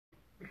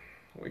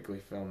Weekly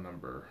film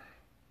number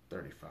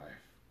 35.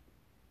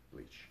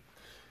 Bleach.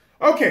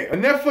 Okay, a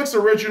Netflix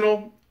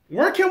original.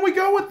 Where can we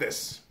go with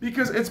this?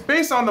 Because it's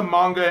based on the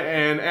manga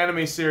and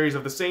anime series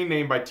of the same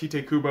name by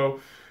Tite Kubo,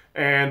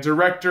 and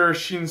director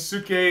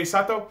Shinsuke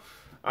Sato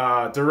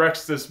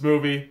directs this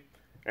movie.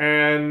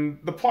 And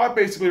the plot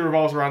basically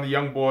revolves around the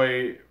young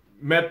boy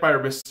met by a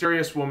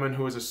mysterious woman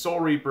who is a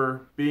soul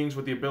reaper, beings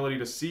with the ability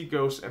to see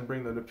ghosts and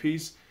bring them to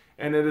peace.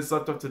 And it is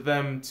left up to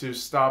them to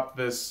stop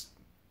this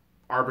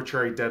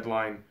arbitrary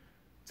deadline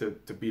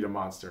to beat a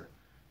monster.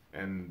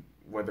 And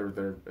whether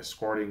they're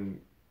escorting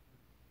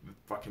the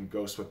fucking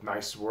ghosts with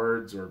nice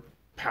words or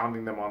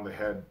pounding them on the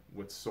head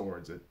with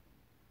swords.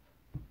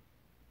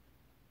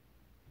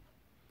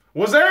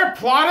 Was there a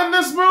plot in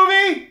this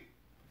movie?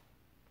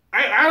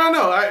 I don't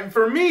know.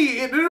 For me,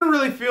 it didn't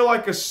really feel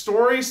like a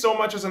story so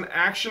much as an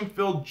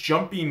action-filled,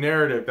 jumpy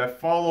narrative that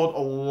followed a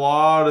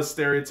lot of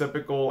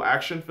stereotypical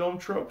action film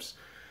tropes.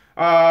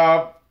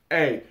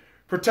 A.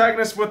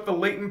 Protagonist with the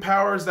latent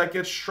powers that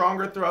get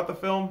stronger throughout the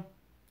film?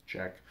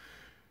 Check.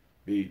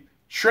 B.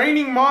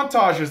 Training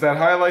montages that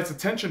highlights the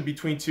tension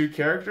between two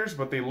characters,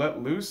 but they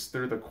let loose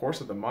through the course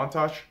of the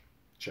montage?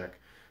 Check.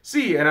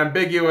 C. An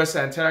ambiguous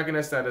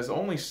antagonist that has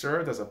only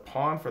served as a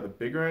pawn for the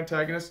bigger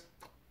antagonist?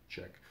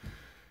 Check.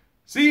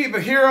 See,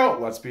 the hero,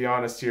 let's be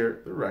honest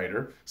here, the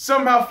writer,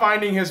 somehow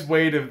finding his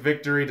way to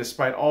victory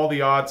despite all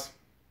the odds?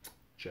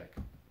 Check.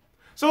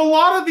 So a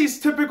lot of these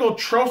typical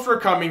tropes were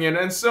coming in,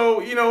 and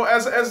so, you know,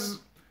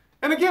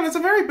 and again, it's a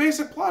very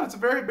basic plot. It's a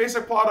very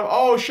basic plot of,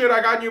 oh shit,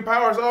 I got new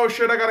powers, oh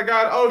shit, I got a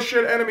god, oh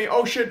shit, enemy,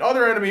 oh shit,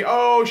 other enemy,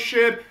 oh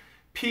shit,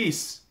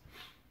 peace.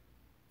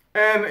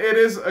 And it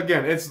is,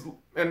 again,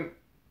 and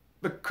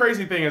the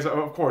crazy thing is,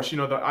 of course, you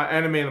know, the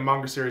anime and the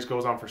manga series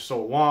goes on for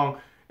so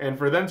long, and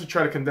for them to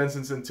try to condense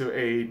this into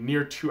a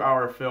near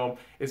 2-hour film,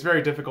 it's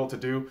very difficult to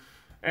do.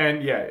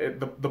 And yeah,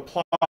 the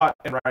plot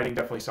and writing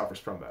definitely suffers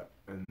from that.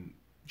 And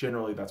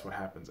generally, that's what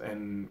happens.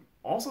 And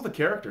also the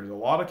characters. A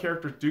lot of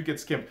characters do get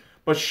skimmed.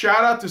 But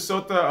shout out to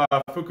Sota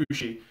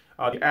Fukushi,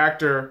 the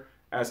actor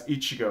as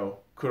Ichigo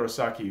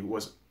Kurosaki,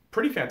 was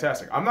pretty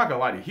fantastic. I'm not gonna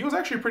lie to you. He was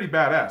actually pretty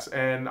badass.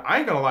 And I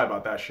ain't gonna lie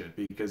about that shit,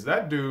 because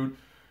that dude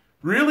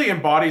really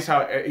embodies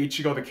how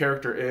Ichigo, the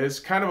character, is.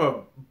 Kind of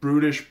a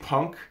brutish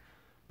punk,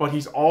 but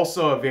he's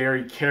also a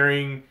very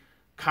caring,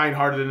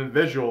 kind-hearted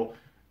individual.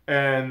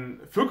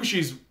 And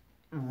Fukushi's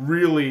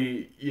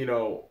really, you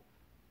know,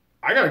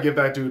 I gotta give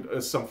that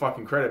dude some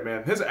fucking credit,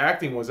 man. His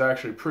acting was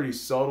actually pretty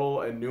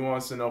subtle and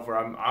nuanced enough where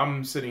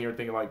I'm sitting here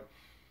thinking like,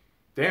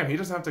 damn, he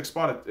doesn't have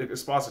to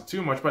exposit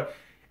too much, but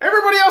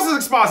everybody else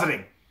is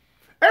expositing.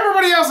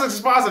 Everybody else is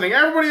expositing.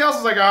 Everybody else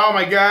is like, oh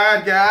my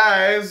god,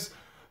 guys,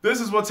 this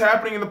is what's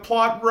happening in the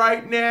plot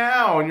right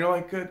now. And you're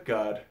like, good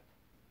god.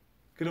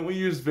 Couldn't we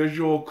use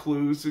visual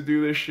clues to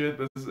do this shit?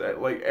 This is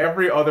like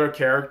every other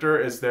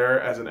character is there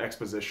as an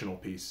expositional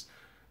piece.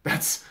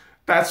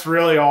 That's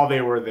really all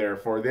they were there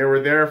for. They were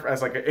there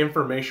as like an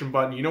information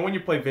button. You know when you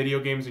play video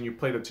games and you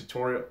play the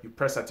tutorial, you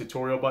press that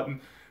tutorial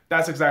button?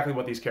 That's exactly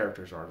what these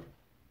characters are.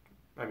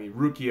 I mean,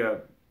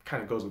 Rukia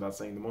kind of goes without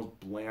saying, the most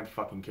bland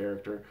fucking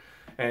character.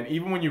 And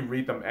even when you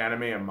read them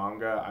anime and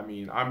manga, I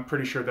mean, I'm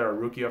pretty sure there are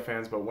Rukia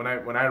fans, but when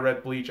I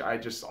read Bleach, I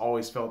just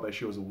always felt that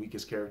she was the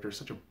weakest character.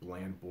 Such a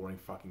bland, boring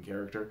fucking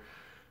character.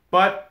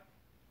 But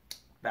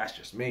that's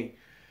just me.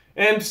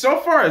 And so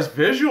far as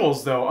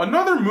visuals, though,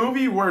 another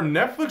movie where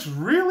Netflix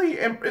really,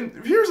 and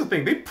here's the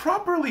thing, they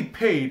properly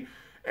paid,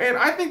 and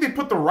I think they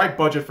put the right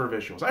budget for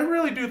visuals. I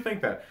really do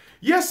think that.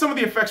 Yes, some of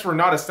the effects were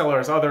not as stellar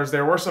as others.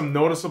 There were some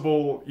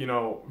noticeable, you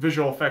know,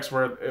 visual effects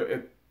where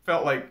it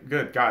felt like,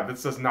 good God,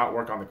 this does not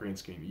work on the green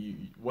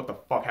screen. What the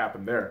fuck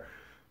happened there?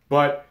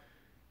 But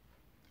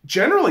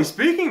generally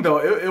speaking, though,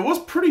 it was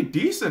pretty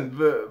decent.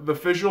 The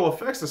visual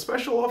effects, the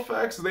special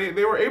effects, they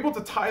were able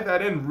to tie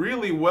that in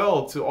really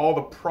well to all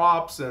the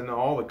props and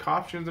all the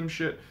costumes and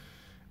shit.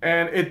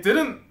 And it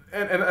didn't,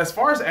 and as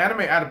far as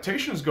anime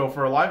adaptations go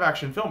for a live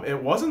action film,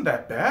 it wasn't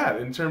that bad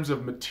in terms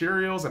of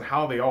materials and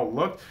how they all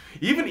looked.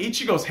 Even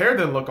Ichigo's hair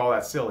didn't look all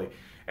that silly.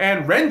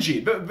 And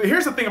Renji,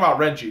 here's the thing about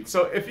Renji.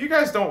 So if you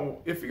guys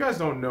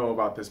don't know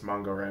about this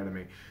manga or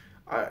anime,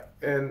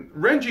 and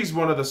Renji's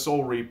one of the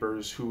Soul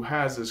Reapers who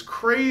has this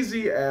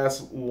crazy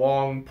ass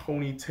long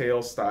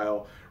ponytail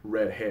style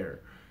red hair,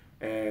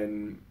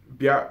 and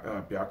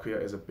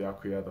Byakuya is a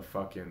Byakuya, the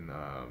fucking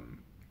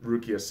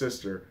Rukia's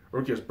sister,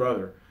 Rukia's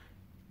brother.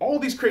 All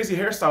these crazy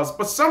hairstyles,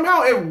 but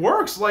somehow it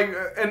works. Like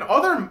in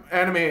other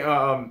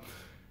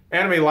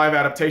anime live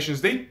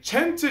adaptations, they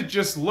tend to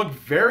just look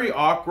very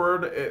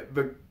awkward.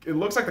 It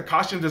looks like the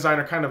costume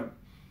designer kind of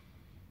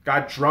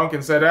got drunk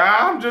and said,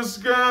 I'm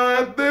just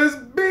gonna let this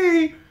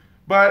be.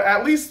 But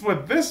at least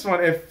with this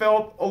one, it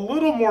felt a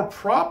little more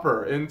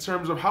proper in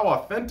terms of how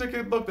authentic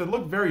it looked. It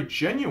looked very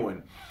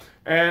genuine.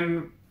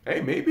 And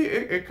hey, maybe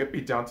it could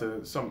be down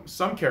to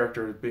some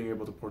characters being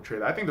able to portray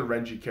that. I think the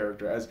Renji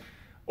character, as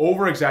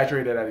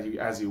over-exaggerated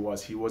as he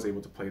was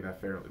able to play that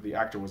fairly. The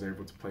actor was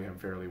able to play him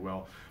fairly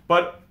well.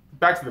 But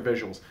back to the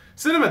visuals.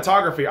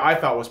 Cinematography, I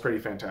thought, was pretty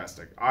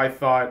fantastic. I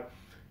thought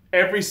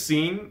every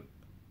scene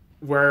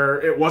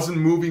where it wasn't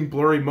moving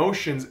blurry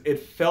motions, it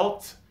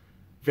felt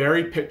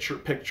very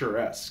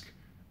picturesque.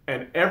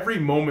 And every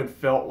moment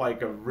felt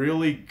like a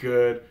really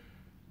good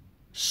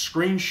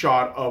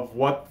screenshot of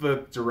what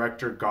the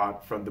director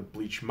got from the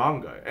Bleach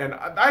manga. And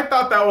I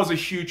thought that was a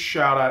huge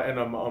shout out and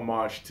a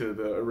homage to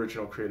the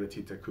original creator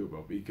Tite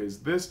Kubo, because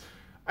this,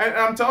 and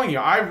I'm telling you,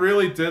 I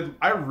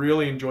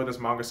really enjoyed this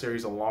manga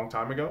series a long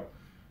time ago.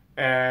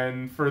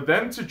 And for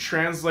them to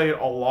translate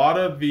a lot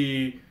of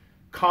the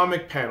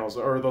comic panels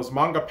or those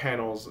manga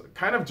panels,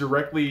 kind of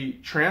directly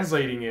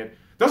translating it,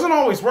 doesn't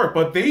always work,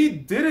 but they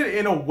did it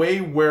in a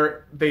way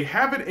where they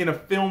have it in a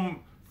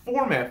film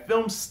format,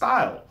 film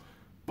style,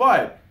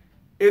 but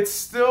it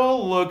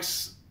still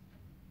looks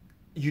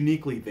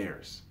uniquely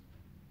theirs,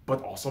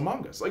 but also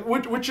mangas, like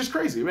which is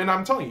crazy. And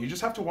I'm telling you, you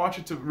just have to watch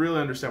it to really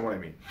understand what I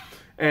mean.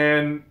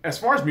 And as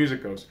far as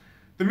music goes,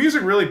 the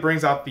music really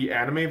brings out the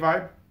anime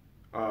vibe,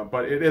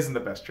 but it isn't the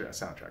best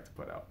soundtrack to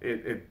put out.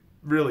 It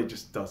really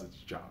just does its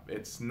job.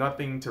 It's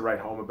nothing to write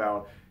home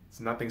about. It's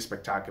nothing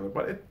spectacular,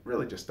 but it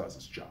really just does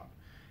its job.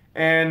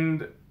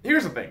 And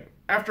here's the thing: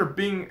 after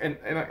being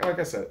like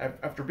I said,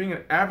 after being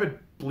an avid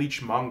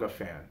Bleach manga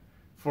fan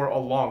for a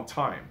long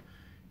time,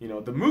 you know,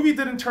 the movie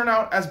didn't turn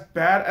out as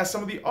bad as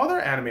some of the other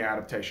anime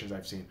adaptations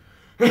I've seen.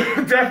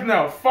 Death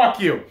Note, fuck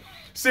you,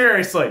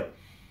 seriously,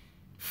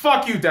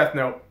 fuck you, Death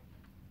Note.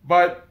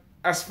 But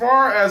as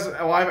far as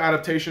live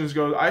adaptations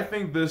go, I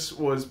think this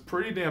was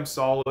pretty damn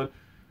solid.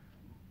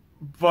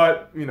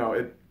 But you know,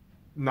 it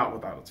not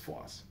without its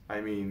flaws. I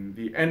mean,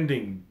 the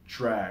ending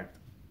dragged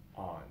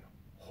on.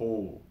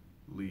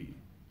 Holy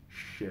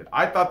shit.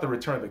 I thought the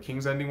Return of the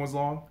King's ending was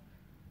long.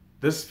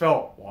 This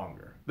felt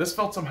longer. This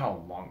felt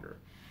somehow longer.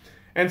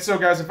 And so,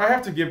 guys, if I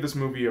have to give this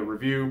movie a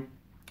review,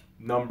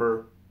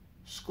 number,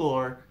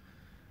 score,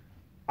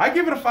 I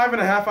give it a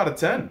 5.5 out of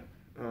 10.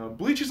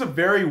 Bleach is a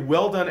very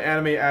well done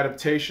anime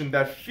adaptation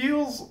that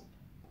feels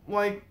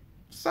like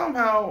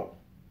somehow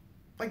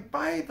like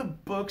by the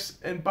books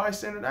and by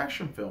standard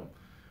action film,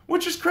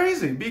 which is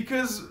crazy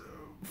because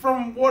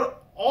from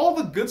what all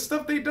the good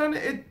stuff they've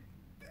done,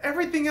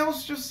 everything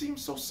else just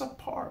seems so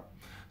subpar.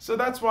 So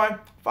that's why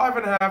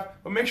 5.5.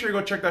 But make sure you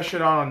go check that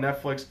shit out on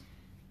Netflix.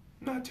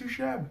 Not too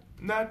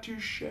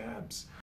shabs.